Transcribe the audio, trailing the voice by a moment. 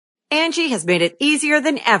Angie has made it easier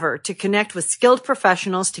than ever to connect with skilled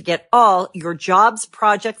professionals to get all your jobs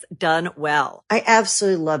projects done well. I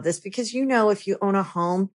absolutely love this because, if you own a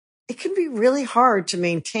home, it can be really hard to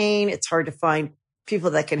maintain. It's hard to find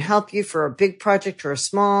people that can help you for a big project or a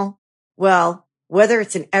small. Well, whether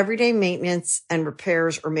it's in everyday maintenance and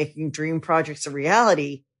repairs or making dream projects a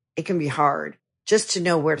reality, it can be hard just to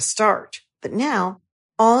know where to start. But now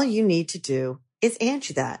all you need to do is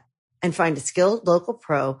Angie that and find a skilled local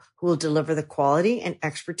pro who will deliver the quality and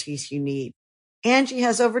expertise you need. Angie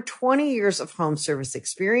has over 20 years of home service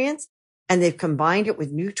experience, and they've combined it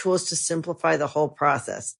with new tools to simplify the whole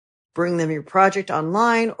process. Bring them your project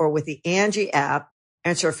online or with the Angie app,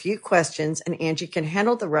 answer a few questions, and Angie can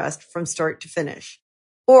handle the rest from start to finish.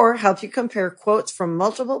 Or help you compare quotes from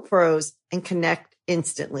multiple pros and connect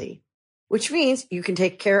instantly, which means you can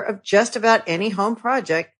take care of just about any home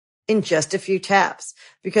project in just a few taps.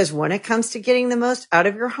 Because when it comes to getting the most out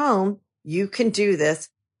of your home, you can do this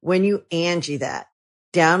when you Angie that.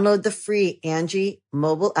 Download the free Angie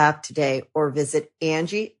mobile app today or visit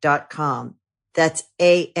Angie.com. That's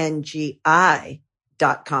ANGI.com.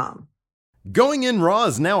 Going In Raw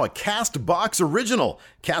is now a CastBox original.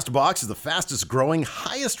 CastBox is the fastest growing,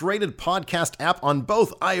 highest rated podcast app on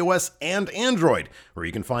both iOS and Android, where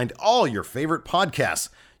you can find all your favorite podcasts.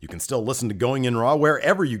 You can still listen to Going In Raw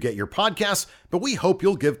wherever you get your podcasts, but we hope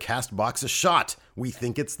you'll give CastBox a shot. We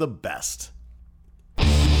think it's the best. Hey,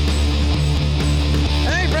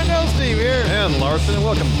 friendo, Steve here. And Larson, and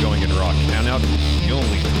welcome to Going In Raw Countout, the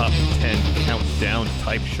only top 10 countdown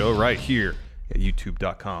type show right here at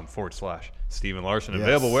youtube.com/Steven Larson. Yes.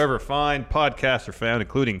 Available wherever fine podcasts are found,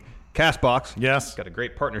 including CastBox. Yes. Got a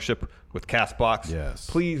great partnership with CastBox. Yes.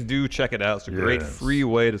 Please do check it out. It's a great free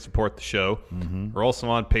way to support the show. Mm-hmm. We're also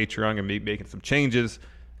on Patreon. I'm going to be making some changes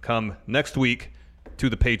come next week to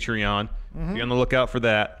the Patreon. Mm-hmm. Be on the lookout for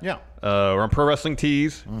that. Yeah. We're on Pro Wrestling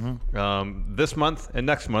Tees. Mm-hmm. This month and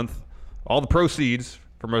next month, all the proceeds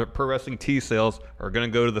from our Pro Wrestling Tees sales are going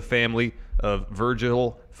to go to the family of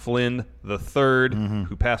Virgil Flynn III,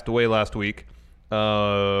 who passed away last week.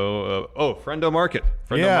 Friendo Market.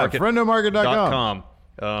 Friendomarket.com.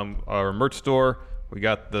 Our merch store. We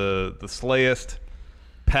got the Slayest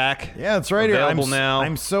pack. Yeah, that's right. Available now.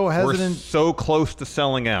 I'm so hesitant. We're so close to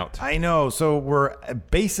selling out. I know. So we're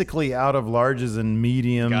basically out of larges and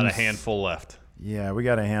mediums. Got a handful left. Yeah, we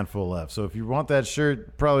got a handful left. So if you want that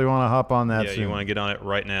shirt, probably want to hop on that soon. You want to get on it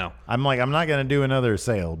right now. I'm not going to do another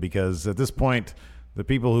sale because at this point, the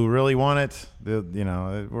people who really want it,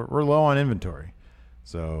 we're low on inventory.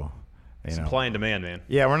 So, supply and demand, man.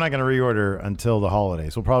 Yeah, we're not going to reorder until the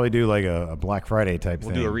holidays. We'll probably do like a Black Friday type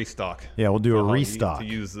thing. We'll do a restock. Yeah, we'll do a restock. To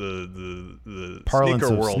use the parlance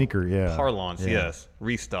sneaker of world. Sneaker, yeah. Parlance, yeah. Yes.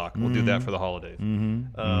 Restock. We'll do that for the holidays.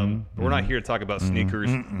 Mm-hmm. We're not here to talk about sneakers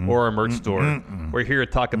or our merch store. We're here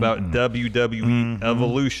to talk about WWE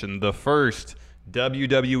Evolution, the first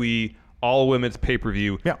WWE all-women's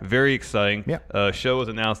pay-per-view. Yeah. Very exciting. Yeah. Show was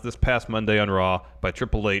announced this past Monday on Raw by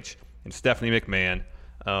Triple H and Stephanie McMahon.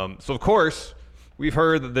 So, of course, we've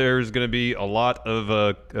heard that there's going to be a lot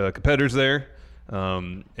of competitors there.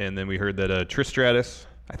 And then we heard that Trish Stratus,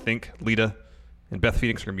 I think, Lita, and Beth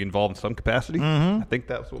Phoenix are going to be involved in some capacity. I think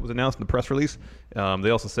that's what was announced in the press release.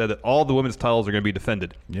 They also said that all the women's titles are going to be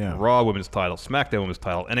defended. Yeah. Raw women's title, SmackDown women's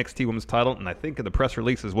title, NXT women's title, and I think in the press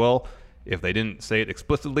release as well, if they didn't say it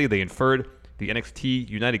explicitly, they inferred the NXT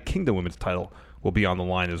United Kingdom women's title will be on the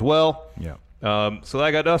line as well. Yeah. So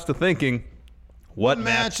that got us to thinking, what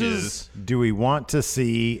matches do we want to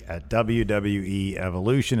see at WWE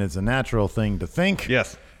Evolution? It's a natural thing to think.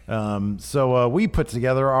 Yes. So we put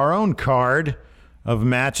together our own card of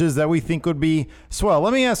matches that we think would be swell.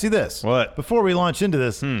 Let me ask you this. What? Before we launch into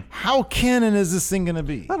this, how canon is this thing going to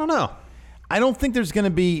be? I don't know. I don't think there's going to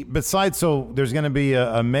be, there's going to be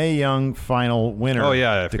a Mae Young final winner. Oh,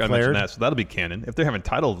 yeah, I forgot to mention declared. that. So that'll be canon. If they're having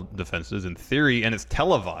title defenses, in theory, and it's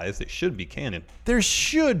televised, it should be canon. There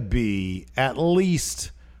should be at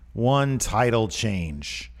least one title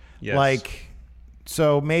change. Yes.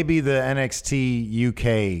 So maybe the NXT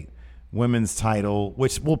UK women's title,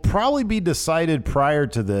 which will probably be decided prior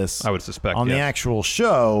to this. I would suspect, on the yes. actual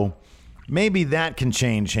show, maybe that can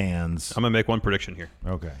change hands. I'm going to make one prediction here.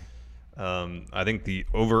 Okay. I think the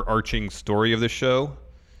overarching story of this show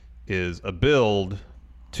is a build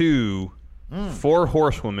to 4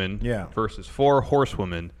 horsewomen versus 4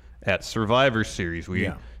 horsewomen at Survivor Series.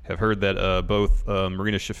 We have heard that both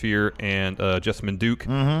Marina Shafir and Jessamine Duke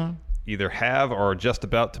either have or are just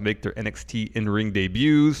about to make their NXT in-ring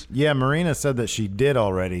debuts. Yeah, Marina said that she did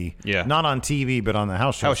already. Yeah. Not on TV, but on the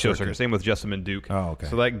house show. House show circuit. Same with Jessamine Duke. Oh, okay.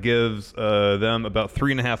 So that gives them about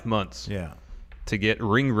 3.5 months. Yeah. to get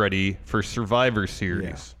ring ready for Survivor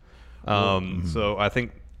Series. So I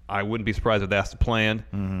think I wouldn't be surprised if that's the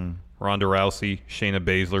plan. Ronda Rousey, Shayna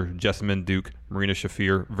Baszler, Jessamine Duke, Marina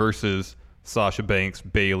Shafir versus Sasha Banks,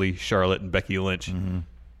 Bayley, Charlotte, and Becky Lynch.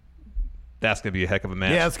 That's going to be a heck of a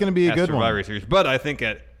match. Yeah, it's going to be a good Survivor Series. But I think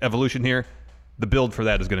at Evolution here, the build for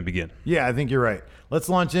that is going to begin. Yeah, I think you're right. Let's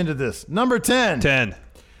launch into this. Number 10. 10.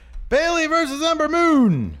 Bayley versus Ember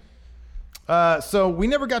Moon. So we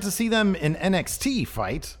never got to see them in NXT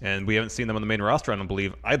fight. And we haven't seen them on the main roster, I don't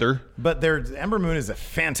believe, either. But Ember Moon is a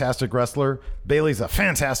fantastic wrestler. Bayley's a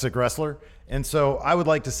fantastic wrestler. And so I would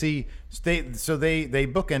like to see they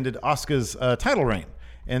bookended Asuka's title reign.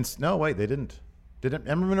 And no, wait, they didn't. Did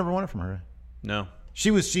Ember Moon ever won it from her? No.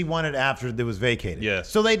 She won it after it was vacated. Yes.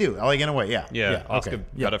 So they do. Like in a way, yeah. Yeah. Asuka okay.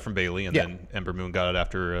 got it from Bayley, and then Ember Moon got it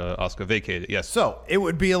after Asuka vacated. Yes. So it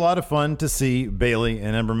would be a lot of fun to see Bayley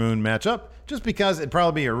and Ember Moon match up, just because it'd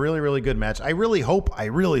probably be a really, really good match. I really hope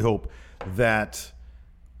that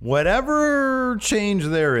whatever change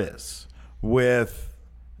there is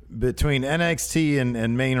between NXT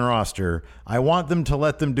and main roster, I want them to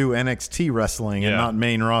let them do NXT wrestling and not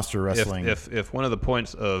main roster wrestling. If one of the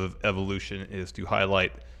points of Evolution is to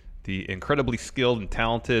highlight the incredibly skilled and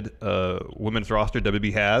talented women's roster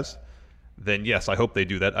WWE has, then yes, I hope they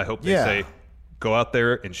do that. I hope they say, go out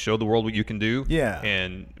there and show the world what you can do. Yeah.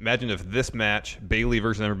 And imagine if this match, Bayley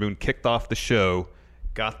versus Ember Moon, kicked off the show,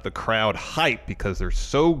 got the crowd hyped because they're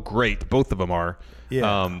so great. Both of them are.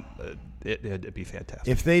 Yeah. It'd be fantastic.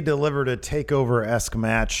 If they delivered a takeover-esque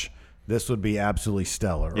match, this would be absolutely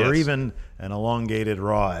stellar. Yes. Or even an elongated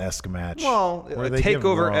Raw-esque match. Well, where a they give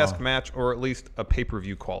takeover-esque Raw- match, or at least a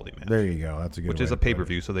pay-per-view quality match. There you go. That's a good Which way is to a put it.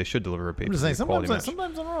 pay-per-view, so they should deliver a I'm pay-per-view just saying, quality match.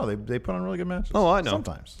 sometimes on Raw, they put on really good matches. Oh, I know.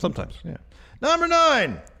 Sometimes. Yeah. Number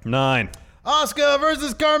 9. 9. Asuka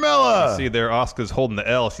versus Carmella. See there, Asuka's holding the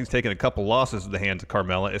L. She's taking a couple losses at the hands of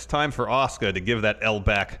Carmella. It's time for Asuka to give that L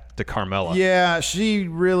back to Carmella. Yeah, she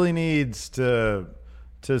really needs to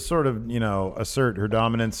sort of, assert her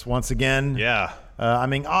dominance once again. Yeah. I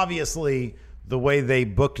mean, obviously, the way they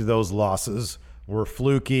booked those losses were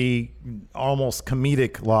fluky, almost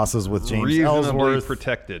comedic losses with James Reasonably Ellsworth.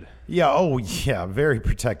 protected. Yeah, very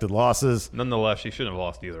protected losses. Nonetheless, she shouldn't have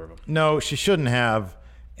lost either of them. No, she shouldn't have,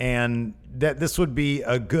 and that this would be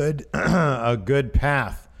a good a good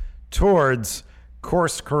path towards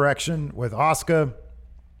course correction with Asuka.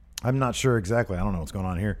 I'm not sure exactly. I don't know what's going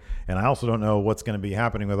on here, and I also don't know what's going to be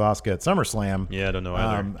happening with Asuka at SummerSlam. Yeah, I don't know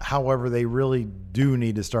either. However, they really do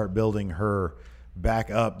need to start building her back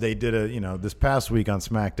up. They did this past week on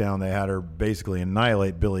SmackDown, they had her basically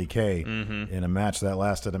annihilate Billie Kay in a match that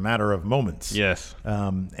lasted a matter of moments. Yes.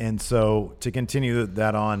 And so to continue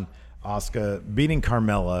that on, Asuka beating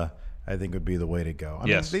Carmella, I think would be the way to go. I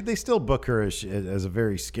mean, they still book her as a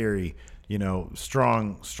very scary,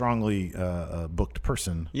 strongly booked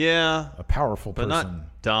person. Yeah. A powerful person. But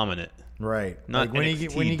not dominant. Right. Not when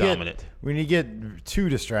NXT you dominant. When you get too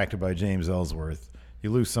distracted by James Ellsworth, you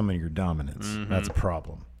lose some of your dominance. That's a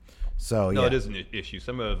problem. So No, it is an issue.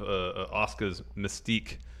 Some of Asuka's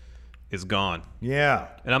mystique is gone. Yeah.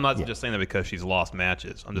 And I'm not just saying that because she's lost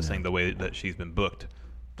matches. I'm just saying the way that she's been booked.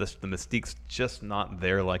 The mystique's just not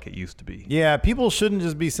there like it used to be. Yeah, people shouldn't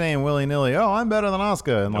just be saying willy-nilly, oh, I'm better than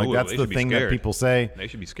Asuka. And No, that's they the should be thing scared. that people say. They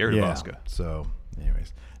should be scared of Asuka. So,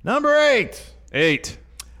 anyways. Number 8. 8.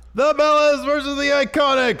 The Bellas versus the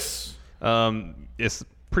Iconics. It's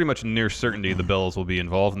pretty much near certainty the Bellas will be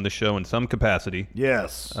involved in the show in some capacity.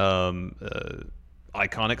 Yes.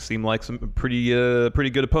 Iconics seem like some pretty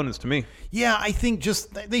good opponents to me. Yeah, I think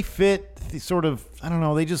just they fit sort of, I don't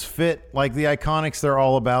know, they just fit like the Iconics. They're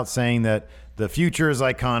all about saying that the future is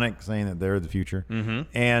iconic, saying that they're the future.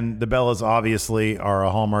 And the Bellas obviously are a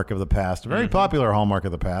hallmark of the past, a very popular hallmark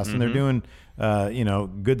of the past. And they're doing,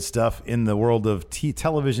 good stuff in the world of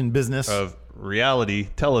television business. Of reality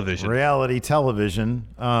television. Reality television.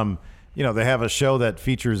 They have a show that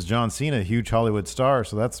features John Cena, a huge Hollywood star,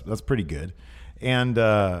 so that's pretty good. And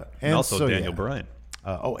also so, Daniel Bryan.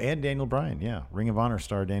 And Daniel Bryan, yeah. Ring of Honor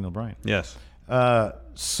star Daniel Bryan. Yes.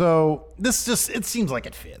 So this it seems like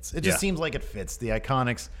it fits. It just seems like it fits. The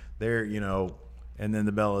Iconics, they're, and then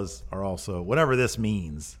the Bellas are also, whatever this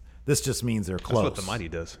means. This just means they're close. That's what the Mighty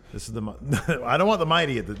does. This is I don't want the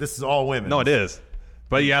Mighty. This is all women. No, it is.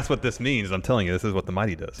 But you asked what this means. I'm telling you, this is what the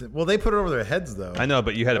Mighty does. Well, they put it over their heads, though. I know,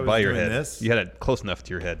 but you had it by your head. This. You had it close enough to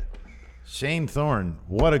your head. Shane Thorne,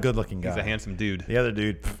 what a good-looking guy. He's a handsome dude. The other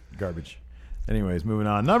dude, garbage. Anyways, moving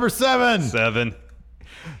on. Number 7. 7.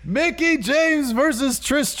 Mickie James versus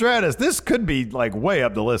Trish Stratus. This could be like way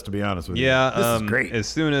up the list, to be honest with you. This is great. As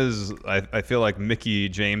soon as I feel like Mickie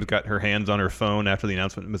James got her hands on her phone after the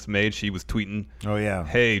announcement was made, she was tweeting, "Oh yeah,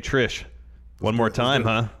 hey Trish, one more time,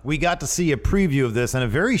 huh?" We got to see a preview of this, and a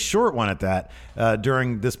very short one at that,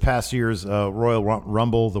 during this past year's Royal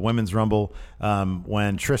Rumble, the Women's Rumble,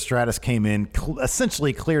 when Trish Stratus came in,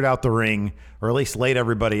 essentially cleared out the ring, or at least laid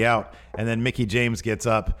everybody out, and then Mickie James gets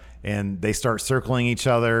up, and they start circling each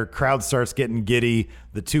other. Crowd starts getting giddy.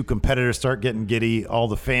 The two competitors start getting giddy. All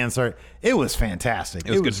the fans start. It was fantastic.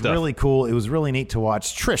 It was good stuff. Really cool. It was really neat to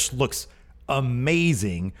watch. Trish looks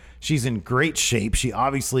amazing. She's in great shape. She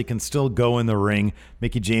obviously can still go in the ring.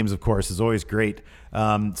 Mickie James, of course, is always great.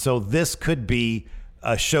 So this could be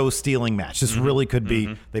a show-stealing match. This really could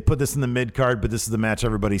be. They put this in the mid-card, but this is the match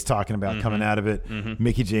everybody's talking about coming out of it.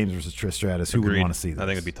 Mickie James versus Trish Stratus. Who would want to see this? I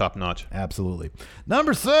think it'd be top-notch. Absolutely.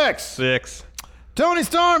 Number 6. Toni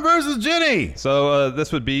Storm versus Jenny. So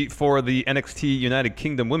this would be for the NXT United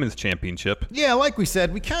Kingdom Women's Championship. Yeah, like we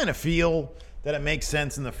said, we kind of feel that it makes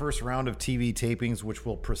sense in the first round of TV tapings, which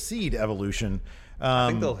will precede Evolution. I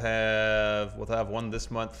think we'll have one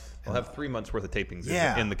this month. They'll have 3 months worth of tapings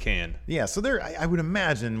in the can. Yeah, so I would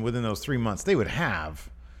imagine within those 3 months they would have,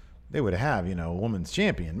 a women's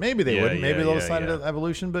champion. Maybe they wouldn't. Maybe they'll decide to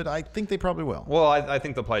Evolution, but I think they probably will. Well, I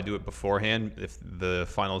think they'll probably do it beforehand. If the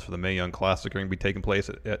finals for the Mae Young Classic are going to be taking place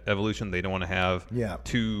at Evolution, they don't want to have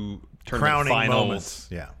two tournament finals moments.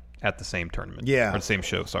 At the same tournament. Or the same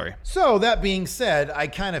show, sorry. So that being said, I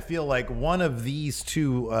kind of feel like one of these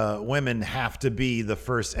two women have to be the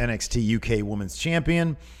first NXT UK Women's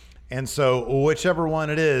Champion. And so whichever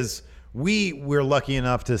one it is, we're lucky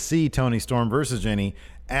enough to see Toni Storm versus Jenny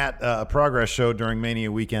at a Progress show during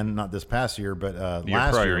Mania weekend, not this past year, but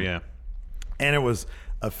last year. Yeah. And it was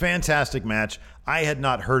a fantastic match. I had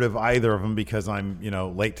not heard of either of them because I'm,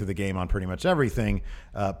 late to the game on pretty much everything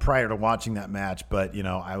prior to watching that match. But,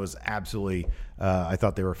 I was absolutely, I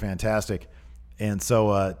thought they were fantastic. And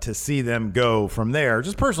so to see them go from there,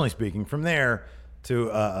 just personally speaking, from there to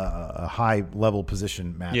a high level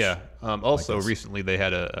position match. Yeah. Also, recently they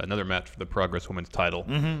had another match for the Progress Women's title.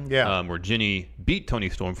 Where Jenny beat Toni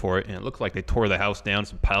Storm for it, and it looked like they tore the house down,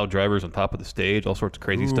 some pile drivers on top of the stage, all sorts of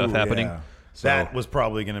crazy stuff happening. Yeah. So, that was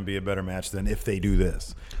probably going to be a better match than if they do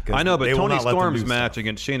this. I know, but Toni Storm's match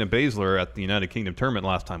against Shayna Baszler at the United Kingdom tournament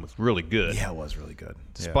last time was really good. Yeah, it was really good.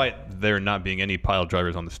 Despite there not being any pile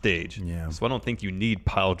drivers on the stage. Yeah. So I don't think you need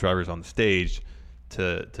pile drivers on the stage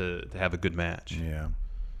to have a good match. Yeah.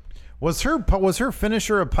 Was her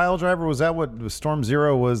finisher a pile driver? Was that what Storm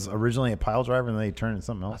Zero was originally, a pile driver, and they turned it into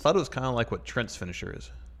something else? I thought it was kind of like what Trent's finisher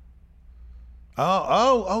is.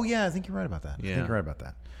 Oh, yeah. I think you're right about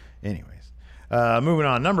that. Anyways. Moving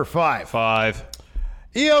on, number 5. Io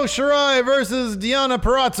Shirai versus Deonna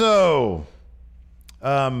Purrazzo.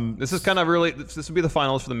 This is kind of this would be the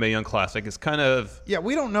finals for the Mae Young Classic. It's kind of... Yeah,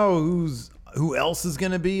 we don't know who else is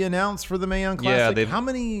going to be announced for the Mae Young Classic. Yeah, how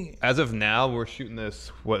many... As of now, we're shooting this,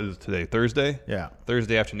 what is today, Thursday? Yeah.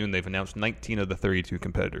 Thursday afternoon, they've announced 19 of the 32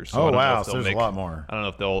 competitors. So wow, so there's a lot more. I don't know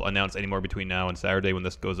if they'll announce any more between now and Saturday when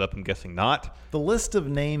this goes up. I'm guessing not. The list of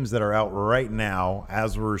names that are out right now,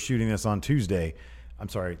 as we're shooting this on Thursday,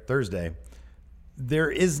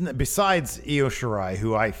 there isn't, besides Io Shirai,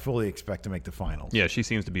 who I fully expect to make the finals. Yeah, she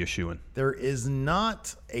seems to be a shoo-in. There is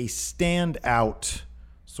not a standout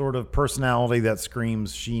sort of personality that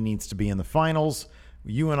screams she needs to be in the finals.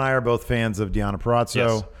 You and I are both fans of Deonna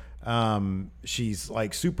Purrazzo. Yes. She's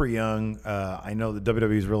like super young. I know the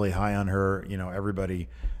WWE is really high on her. Everybody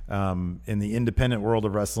in the independent world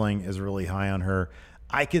of wrestling is really high on her.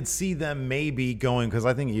 I could see them maybe going, because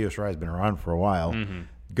I think Io Shirai has been around for a while,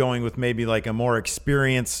 going with maybe like a more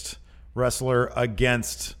experienced wrestler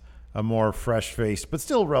against a more fresh-faced, but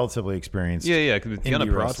still relatively experienced. Yeah, because Deonna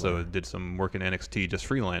Purrazzo did some work in NXT, just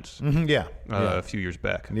freelance. A few years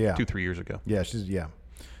back. 2-3 years ago. Yeah,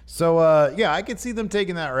 So I could see them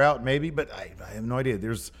taking that route maybe, but I have no idea.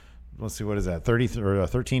 There's, let's see, what is that? 30 or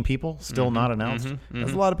 13 people still not announced.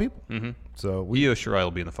 That's a lot of people. So Io Shirai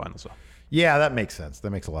will be in the finals, though. Yeah, that makes sense.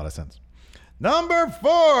 That makes a lot of sense. Number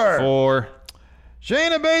 4.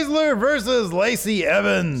 Shayna Baszler versus Lacey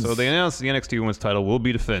Evans. So they announced the NXT Women's title will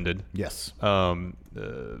be defended. Yes.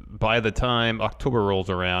 By the time October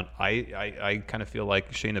rolls around, I kind of feel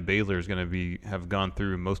like Shayna Baszler is going to have gone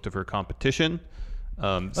through most of her competition.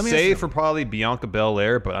 Save for probably Bianca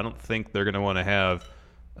Belair, but I don't think they're going to want to have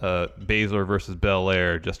Baszler versus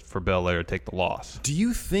Belair just for Belair to take the loss. Do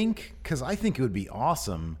you think? Because I think it would be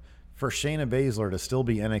awesome for Shayna Baszler to still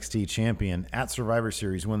be NXT champion at Survivor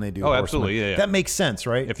Series when they do. Oh, absolutely, yeah. That makes sense,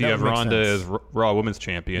 right? If you have Ronda as Raw Women's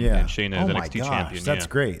Champion and Shayna as NXT Champion. That's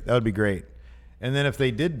great. That would be great. And then if they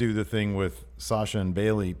did do the thing with Sasha and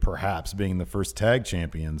Bayley perhaps being the first tag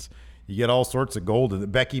champions, you get all sorts of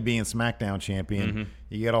gold. Becky being SmackDown champion,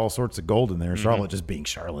 you get all sorts of gold in there. Charlotte just being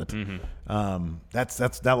Charlotte.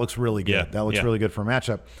 That looks really good. Yeah. That looks really good for a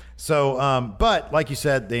matchup. So, but like you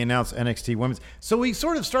said, they announced NXT Women's. So we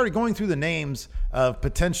sort of started going through the names of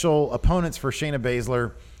potential opponents for Shayna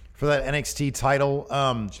Baszler for that NXT title.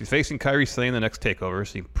 She's facing Kairi Sane the next takeover,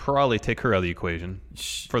 so you can probably take her out of the equation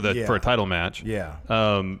for a title match. Yeah.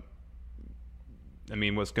 I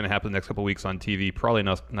mean, what's going to happen the next couple of weeks on TV? Probably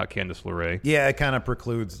not Candice LeRae. Yeah, it kind of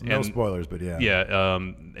precludes no spoilers, but yeah. Yeah,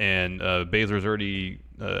 and Baszler's already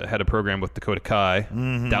had a program with Dakota Kai.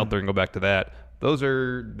 Doubt they're going to go back to that.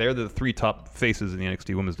 They're the three top faces in the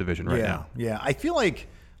NXT Women's division right now. Yeah, I feel like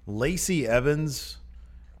Lacey Evans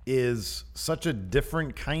is such a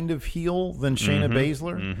different kind of heel than Shayna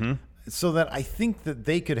Baszler. So that I think that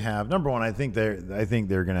they could have, number one, I think they're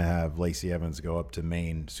going to have Lacey Evans go up to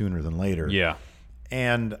main sooner than later. Yeah.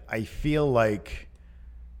 And I feel like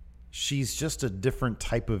she's just a different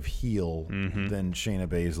type of heel than Shayna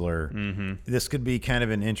Baszler. This could be kind of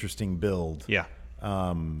an interesting build. Yeah.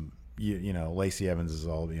 You know, Lacey Evans is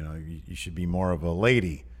all, you should be more of a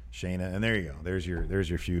lady, Shayna. And there you go. There's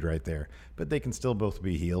your feud right there. But they can still both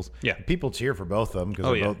be heels. Yeah. People cheer for both of them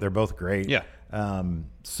because they're both great. Yeah.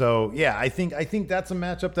 So yeah, I think that's a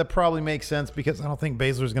matchup that probably makes sense because I don't think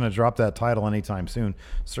Baszler's going to drop that title anytime soon.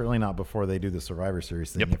 Certainly not before they do the Survivor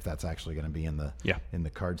Series thing, if that's actually going to be in the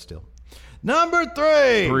card still. Number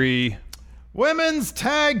 3. Women's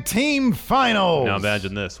Tag Team Finals. Now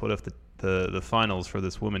imagine this. What if the finals for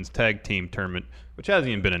this women's tag team tournament, which hasn't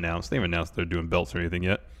even been announced. They haven't announced they're doing belts or anything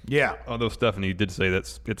yet. Yeah. Although Stephanie did say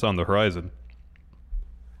it's on the horizon.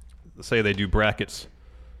 Say they do brackets.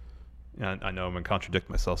 I know I'm going to contradict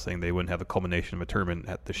myself saying they wouldn't have a culmination of a tournament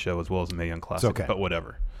at the show as well as the Mae Young Classic, okay. But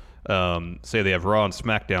whatever. Say they have Raw and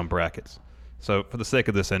SmackDown brackets. So for the sake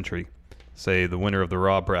of this entry, say the winner of the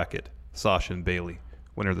Raw bracket, Sasha and Bayley.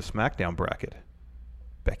 Winner of the SmackDown bracket,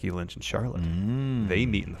 Becky Lynch and Charlotte. They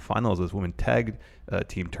meet in the finals of this women's tag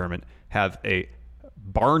team tournament, have a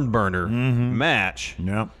barn burner match,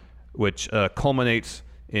 which culminates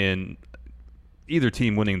in either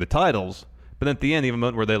team winning the titles. But then at the end, even a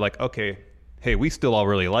moment where they're like, okay, hey, we still all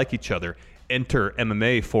really like each other. Enter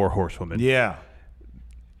MMA 4 horsewomen. Yeah.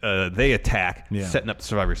 They attack, setting up the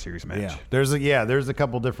Survivor Series match. There's a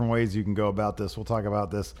couple different ways you can go about this. We'll talk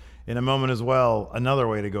about this in a moment as well. Another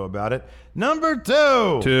way to go about it. Number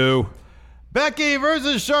 2. Becky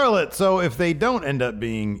versus Charlotte. So if they don't end up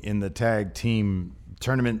being in the tag team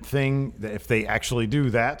tournament thing, if they actually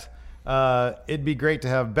do that, it'd be great to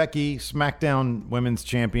have Becky, SmackDown Women's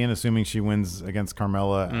Champion, assuming she wins against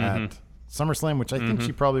Carmella at SummerSlam, which I think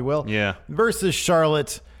she probably will. Yeah. Versus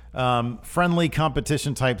Charlotte. Friendly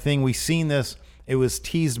competition type thing. We've seen this. It was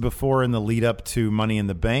teased before in the lead up to Money in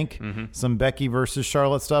the Bank. Some Becky versus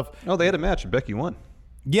Charlotte stuff. Oh, they had a match and Becky won.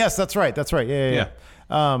 Yes, that's right. Yeah.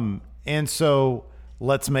 And so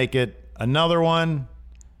let's make it another one.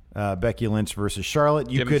 Becky Lynch versus Charlotte.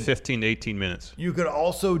 Give me 15 to 18 minutes. You could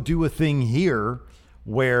also do a thing here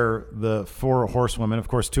where the 4 horsewomen, of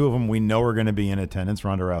course, 2 of them we know are going to be in attendance,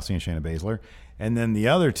 Ronda Rousey and Shayna Baszler, and then the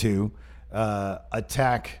other 2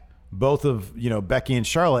 attack both of Becky and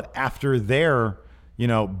Charlotte after they're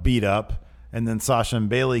beat up, and then Sasha and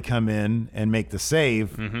Bayley come in and make the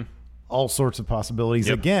save. All sorts of possibilities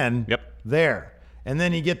again. There, and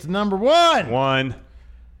then you get to number 1.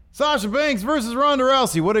 Sasha Banks versus Ronda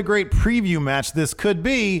Rousey. What a great preview match this could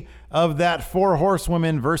be of that 4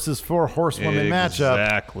 horsewomen versus 4 horsewomen matchup.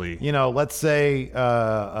 Exactly. Let's say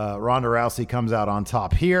Ronda Rousey comes out on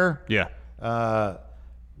top here. Yeah.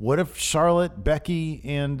 What if Charlotte, Becky,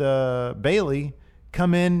 and Bayley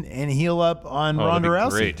come in and heal up on Ronda Rousey?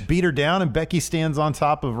 Great. Beat her down, and Becky stands on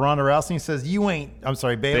top of Ronda Rousey and says,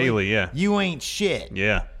 Bayley, yeah. You ain't shit.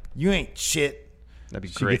 Yeah. You ain't shit. That'd be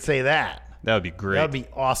She great. could say that. That would be great. That would be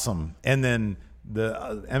awesome. And then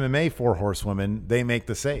the MMA 4 horsewomen, they make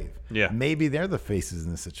the save. Yeah. Maybe they're the faces in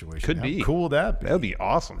this situation. Could How be. cool would that be? That would be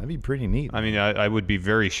awesome. That'd be pretty neat. I mean, I would be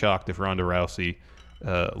very shocked if Ronda Rousey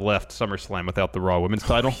left SummerSlam without the Raw Women's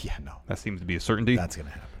title. Yeah, no. That seems to be a certainty. That's going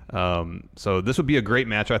to happen. So this would be a great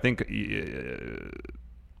match. I think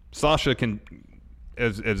Sasha can,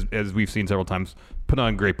 as we've seen several times, put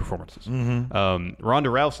on great performances. Ronda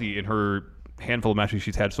Rousey, in her handful of matches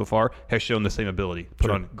she's had so far, has shown the same ability,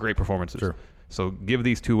 put on great performances. Sure. So give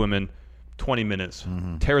these 2 women 20 minutes,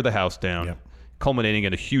 tear the house down, culminating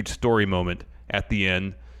in a huge story moment at the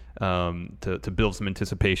end. to build some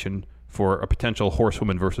anticipation for a potential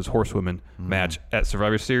horsewoman versus horsewoman match at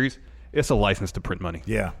Survivor Series. It's a license to print money.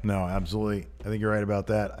 Yeah, no, absolutely. I think you're right about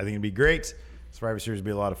that. I think it'd be great. Survivor Series would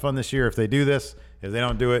be a lot of fun this year if they do this. If they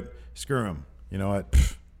don't do it, screw them. You know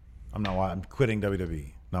what? I'm quitting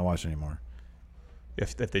WWE. Not watching anymore.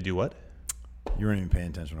 If they do what? You weren't even paying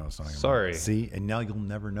attention when I was talking Sorry. about. See, and now you'll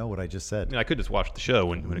never know what I just said. I could just watch the show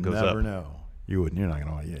when it goes up. Never know. You wouldn't. You're not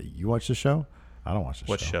gonna watch. Yeah, you watch the show? I don't watch the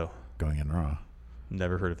show. What show? Going in Raw.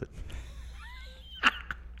 Never heard of it.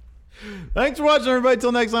 Thanks for watching, everybody.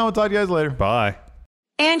 Till next time, we'll talk to you guys later. Bye.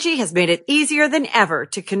 Angie has made it easier than ever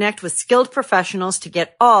to connect with skilled professionals to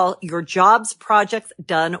get all your jobs projects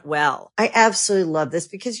done well. I absolutely love this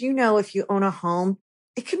because, you know, if you own a home,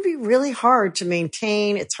 it can be really hard to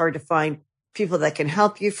maintain. It's hard to find people that can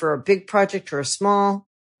help you for a big project or a small.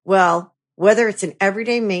 Well, whether it's in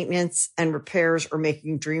everyday maintenance and repairs or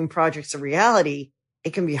making dream projects a reality,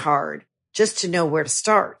 it can be hard just to know where to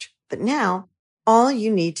start. But now, all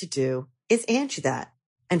you need to do is Angie that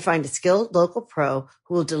and find a skilled local pro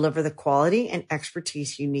who will deliver the quality and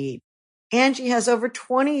expertise you need. Angie has over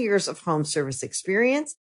 20 years of home service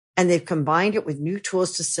experience, and they've combined it with new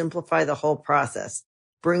tools to simplify the whole process.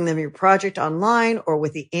 Bring them your project online or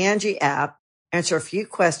with the Angie app, answer a few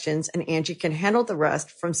questions, and Angie can handle the rest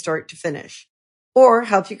from start to finish. Or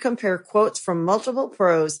help you compare quotes from multiple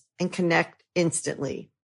pros and connect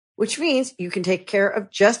instantly, which means you can take care of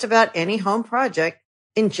just about any home project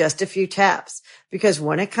in just a few taps. Because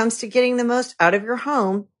when it comes to getting the most out of your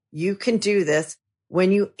home, you can do this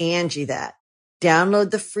when you Angie that.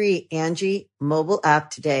 Download the free Angie mobile app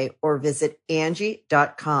today or visit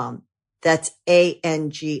Angie.com. That's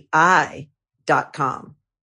ANGI.com.